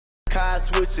how I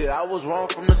switch it. I was wrong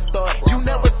from the start. You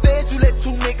never said you let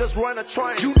two niggas run a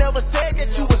train. You never said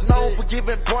that you was known for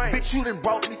giving brain. Bitch, you done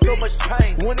brought me so much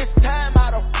pain. When it's time,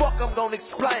 how the fuck I'm gonna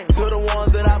explain to the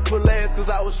ones that I put last, cause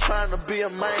I was trying to be a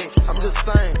man. I'm just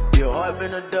saying, your heart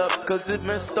been a duck, cause it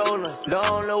been stolen. The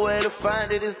only way to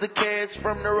find it is the cash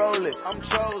from the Rolex. I'm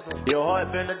chosen. Your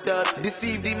heart been a duck,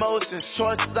 deceived emotions,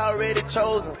 choices already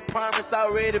chosen, promise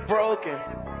already broken.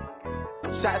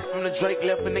 Shots from the Drake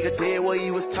left a nigga dead what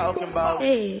he was talking about.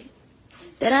 Hey,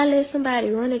 did I let somebody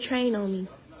run a train on me?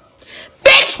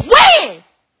 Bitch, win!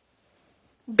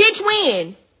 Bitch,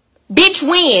 win! Bitch,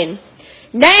 win!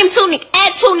 Name add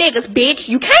two niggas, bitch.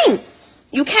 You can't.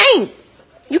 You can't.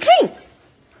 You can't.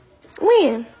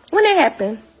 When? When it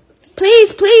happened?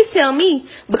 Please tell me.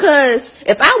 Because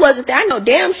if I wasn't there, I know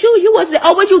damn sure you wasn't there.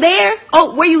 Oh, was you there?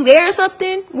 Oh, were you there or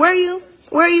something? Were you?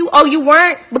 Oh, you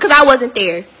weren't? Because I wasn't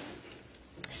there.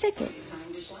 Second,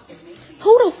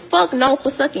 who the fuck known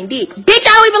for sucking dick? Bitch, I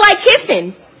don't even like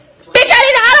kissing. Bitch,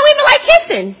 I don't even like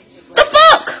kissing. The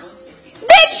fuck?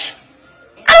 Bitch,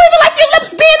 I don't even like your lips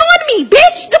being on me.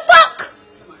 Bitch, the fuck?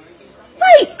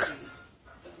 Like,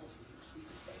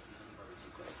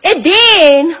 and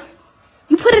then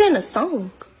you put it in a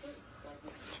song.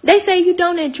 They say you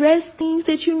don't address things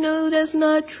that you know that's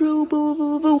not true, boo,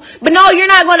 boo, boo. But no, you're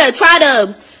not gonna try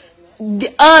to